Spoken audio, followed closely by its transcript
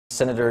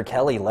Senator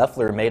Kelly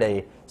Loeffler made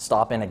a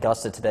stop in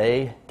Augusta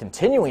today,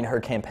 continuing her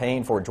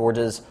campaign for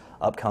Georgia's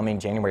upcoming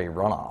January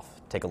runoff.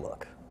 Take a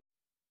look.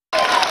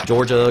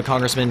 Georgia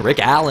Congressman Rick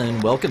Allen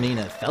welcoming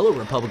a fellow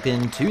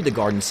Republican to the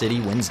Garden City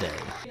Wednesday.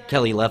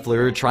 Kelly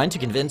Loeffler trying to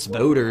convince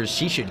voters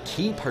she should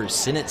keep her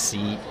Senate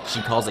seat.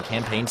 She calls a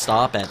campaign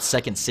stop at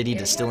Second City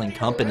Distilling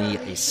Company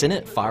a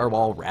Senate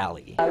firewall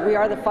rally. We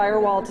are the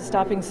firewall to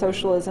stopping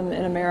socialism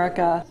in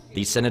America.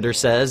 The senator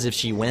says if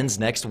she wins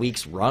next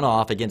week's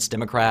runoff against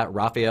Democrat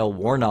Raphael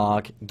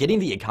Warnock, getting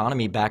the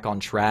economy back on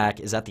track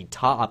is at the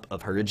top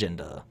of her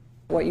agenda.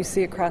 What you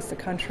see across the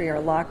country are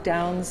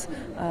lockdowns.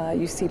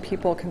 You see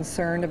people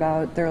concerned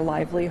about their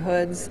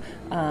livelihoods.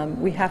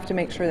 We have to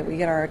make sure that we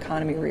get our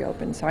economy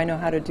reopened. So I know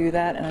how to do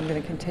that, and I'm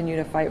going to continue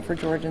to fight for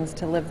Georgians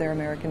to live their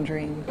American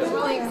dream. We're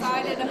really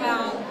excited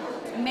about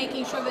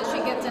making sure that she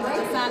gets into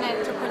the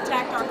Senate to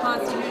protect our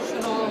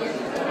constitutional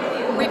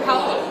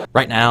republic.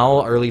 Right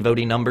now, early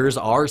voting numbers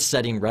are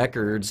setting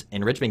records.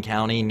 In Richmond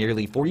County,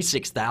 nearly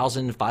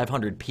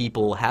 46,500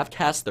 people have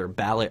cast their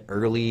ballot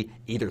early,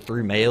 either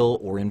through mail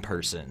or in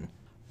person.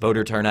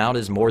 Voter turnout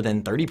is more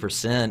than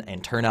 30%,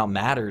 and turnout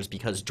matters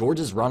because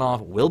Georgia's runoff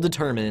will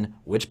determine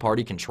which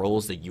party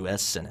controls the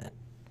U.S. Senate.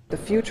 The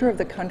future of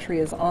the country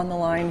is on the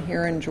line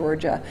here in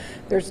Georgia.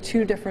 There's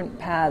two different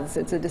paths.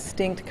 It's a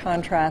distinct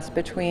contrast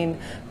between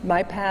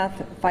my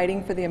path,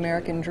 fighting for the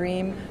American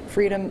dream,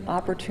 freedom,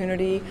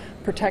 opportunity,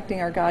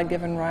 protecting our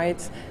God-given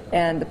rights,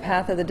 and the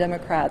path of the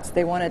Democrats.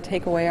 They want to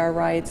take away our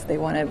rights. They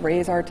want to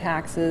raise our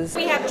taxes.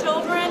 We have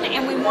children,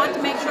 and we want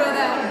to make sure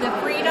that the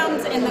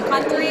freedoms in the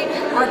country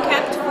are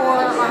kept for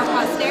our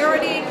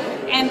posterity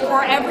and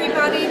for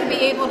everybody to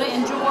be able to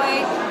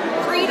enjoy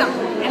freedom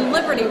and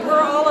liberty.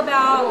 We're all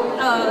about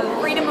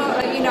freedom,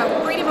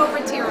 freedom over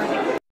tyranny.